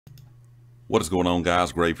What is going on,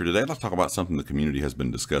 guys? Grave here today. Let's talk about something the community has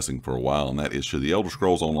been discussing for a while, and that is, should the Elder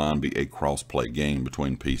Scrolls Online be a cross-play game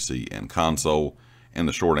between PC and console? And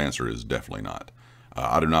the short answer is definitely not.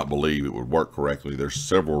 I do not believe it would work correctly. There's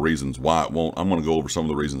several reasons why it won't. I'm going to go over some of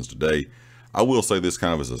the reasons today. I will say this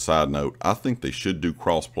kind of as a side note. I think they should do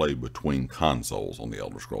cross-play between consoles on the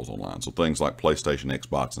Elder Scrolls Online. So things like PlayStation,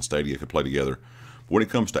 Xbox, and Stadia could play together. But when it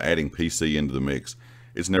comes to adding PC into the mix,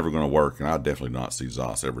 it's never going to work, and I definitely do not see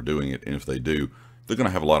ZOS ever doing it. And if they do, they're going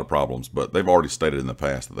to have a lot of problems, but they've already stated in the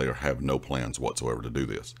past that they have no plans whatsoever to do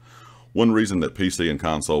this. One reason that PC and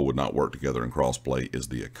console would not work together in crossplay is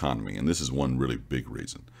the economy, and this is one really big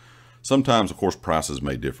reason. Sometimes, of course, prices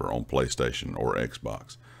may differ on PlayStation or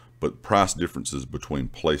Xbox, but price differences between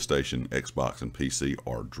PlayStation, Xbox, and PC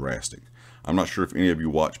are drastic. I'm not sure if any of you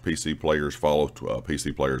watch PC players, follow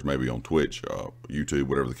PC players maybe on Twitch, YouTube,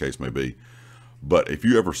 whatever the case may be. But if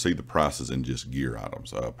you ever see the prices in just gear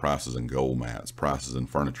items, prices in gold mats, prices in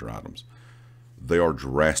furniture items, they are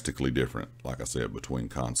drastically different, like I said, between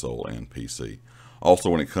console and PC. Also,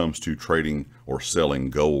 when it comes to trading or selling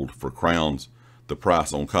gold for crowns, the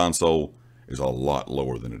price on console is a lot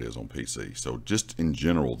lower than it is on PC. So just in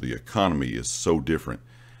general, the economy is so different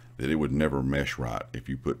that it would never mesh right if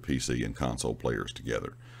you put PC and console players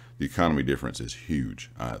together. The economy difference is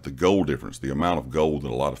huge. The gold difference, the amount of gold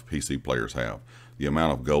that a lot of PC players have, the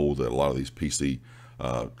amount of gold that a lot of these PC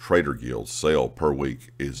trader guilds sell per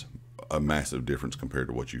week is a massive difference compared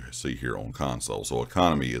to what you see here on console. So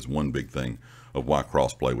economy is one big thing of why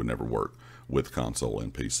crossplay would never work with console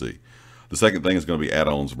and PC. The second thing is going to be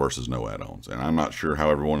add-ons versus no add-ons. And I'm not sure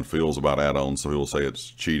how everyone feels about add-ons. Some people say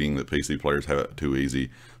it's cheating, that PC players have it too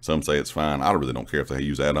easy. Some say it's fine. I really don't care if they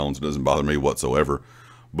use add-ons. It doesn't bother me whatsoever.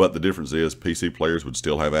 But the difference is PC players would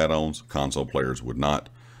still have add-ons, console players would not.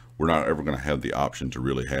 We're not ever going to have the option to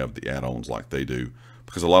really have the add-ons like they do,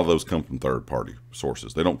 because a lot of those come from third-party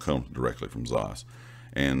sources. They don't come directly from ZOS.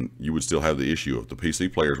 And you would still have the issue of the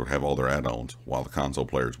PC players would have all their add-ons while the console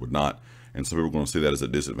players would not. And some people are going to see that as a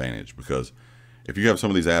disadvantage, because if you have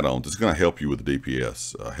some of these add-ons, it's going to help you with the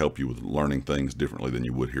DPS, help you with learning things differently than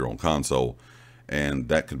you would here on console. And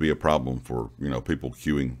that could be a problem for, people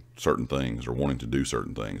queuing certain things or wanting to do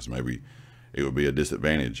certain things. Maybe it would be a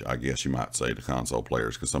disadvantage, I guess you might say, to console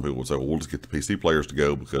players, because some people would say, well, we'll just get the PC players to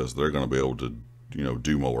go because they're going to be able to,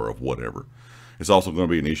 do more of whatever. It's also going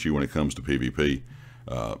to be an issue when it comes to PvP,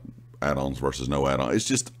 add-ons versus no add-ons. It's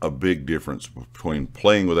just a big difference between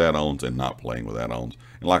playing with add-ons and not playing with add-ons.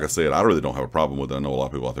 And like I said, I really don't have a problem with it. I know a lot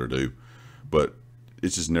of people out there do, but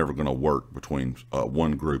it's just never going to work between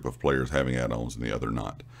one group of players having add-ons and the other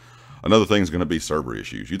not. Another thing is going to be server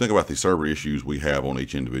issues. You think about the server issues we have on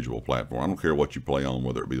each individual platform. I don't care what you play on,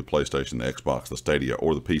 whether it be the PlayStation, the Xbox, the Stadia,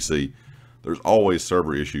 or the PC. There's always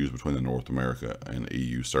server issues between the North America and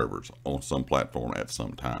EU servers on some platform at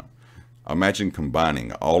some time. Imagine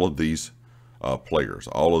combining all of these players,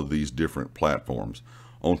 all of these different platforms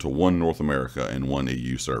onto one North America and one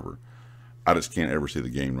EU server. I just can't ever see the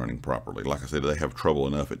game running properly. Like I said, they have trouble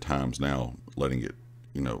enough at times now letting it,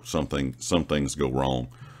 some things go wrong,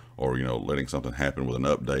 or, letting something happen with an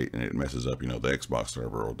update and it messes up, the Xbox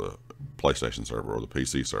server or the PlayStation server or the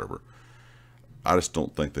PC server. I just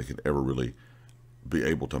don't think they could ever really be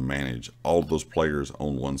able to manage all of those players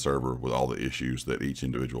on one server with all the issues that each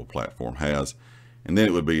individual platform has. And then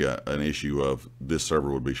it would be an issue of this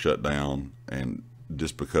server would be shut down, and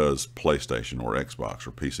just because PlayStation or Xbox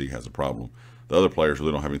or PC has a problem, the other players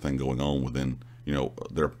really don't have anything going on within,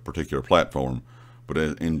 their particular platform. But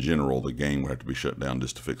in general, the game would have to be shut down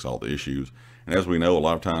just to fix all the issues. And as we know, a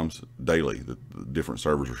lot of times daily, the different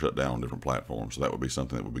servers are shut down on different platforms. So that would be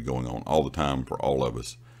something that would be going on all the time for all of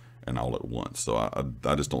us and all at once. So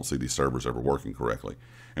I just don't see these servers ever working correctly.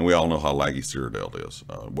 And we all know how laggy Cyrodiil is.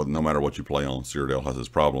 No matter what you play on, Cyrodiil has its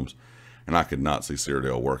problems. And I could not see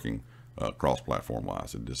Cyrodiil working cross-platform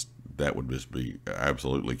wise. That would just be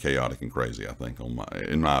absolutely chaotic and crazy, I think,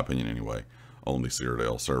 in my opinion anyway, on the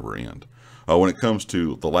Cyrodiil server end. When it comes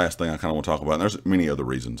to the last thing I kind of want to talk about, and there's many other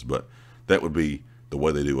reasons, but that would be the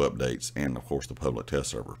way they do updates and, of course, the public test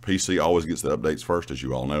server. PC always gets the updates first, as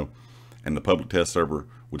you all know, and the public test server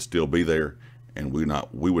would still be there, and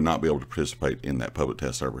we would not be able to participate in that public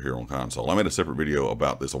test server here on console. I made a separate video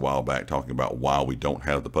about this a while back talking about why we don't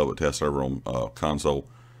have the public test server on console.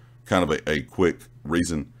 Kind of a quick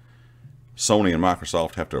reason. Sony and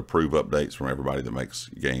Microsoft have to approve updates from everybody that makes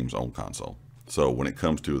games on console. So when it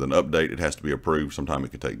comes to an update, it has to be approved. Sometimes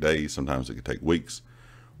it could take days, sometimes it could take weeks.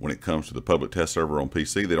 When it comes to the public test server on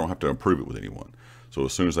PC, they don't have to approve it with anyone. So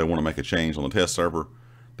as soon as they want to make a change on the test server,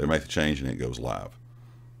 they make the change and it goes live.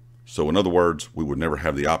 So in other words, we would never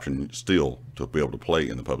have the option still to be able to play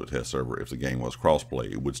in the public test server if the game was crossplay.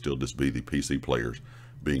 It would still just be the PC players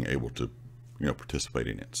being able to, participate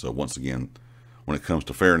in it. So once again, when it comes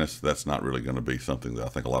to fairness, that's not really going to be something that I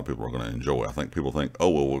think a lot of people are going to enjoy. I think people think, oh,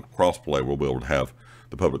 well, with crossplay, we'll be able to have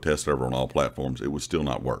the public test server on all platforms. It would still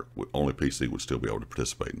not work. Only PC would still be able to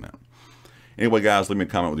participate in that. Anyway, guys, leave me a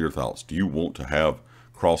comment with your thoughts. Do you want to have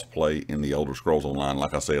crossplay in the Elder Scrolls Online?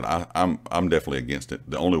 Like I said, I'm definitely against it.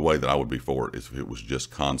 The only way that I would be for it is if it was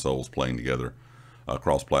just consoles playing together,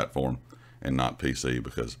 cross-platform, and not PC,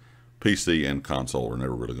 because PC and console are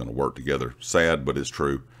never really going to work together. Sad, but it's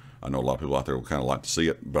true. I know a lot of people out there will kind of like to see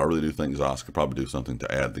it, but I really do think ZOS could probably do something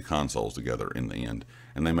to add the consoles together in the end,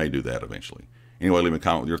 and they may do that eventually. Anyway, leave me a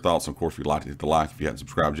comment with your thoughts. Of course, if you'd like to hit the like, if you haven't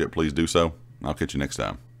subscribed yet, please do so. I'll catch you next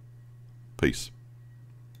time. Peace.